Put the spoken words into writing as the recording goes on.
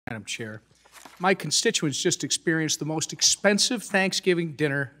Madam Chair. My constituents just experienced the most expensive Thanksgiving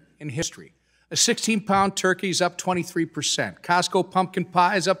dinner in history. A 16-pound turkey is up 23%. Costco pumpkin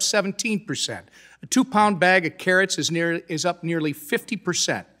pie is up 17%. A 2-pound bag of carrots is up nearly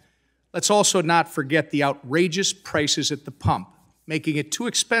 50%. Let's also not forget the outrageous prices at the pump, making it too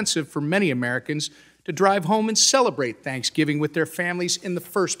expensive for many Americans to drive home and celebrate Thanksgiving with their families in the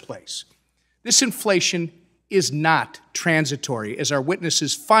first place. This inflation is not transitory, as our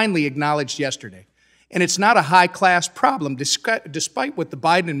witnesses finally acknowledged yesterday. And it's not a high-class problem, despite what the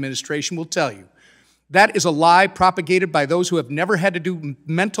Biden administration will tell you. That is a lie propagated by those who have never had to do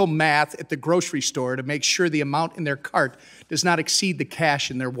mental math at the grocery store to make sure the amount in their cart does not exceed the cash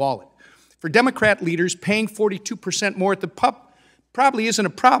in their wallet. For Democrat leaders, paying 42% more at the pump probably isn't a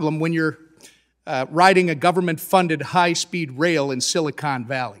problem when you're riding a government-funded high-speed rail in Silicon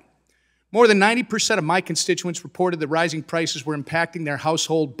Valley. More than 90% of my constituents reported that rising prices were impacting their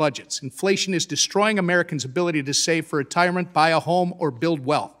household budgets. Inflation is destroying Americans' ability to save for retirement, buy a home, or build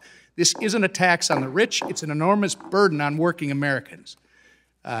wealth. This isn't a tax on the rich. It's an enormous burden on working Americans.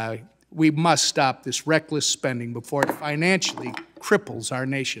 We must stop this reckless spending before it financially cripples our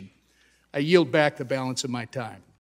nation. I yield back the balance of my time.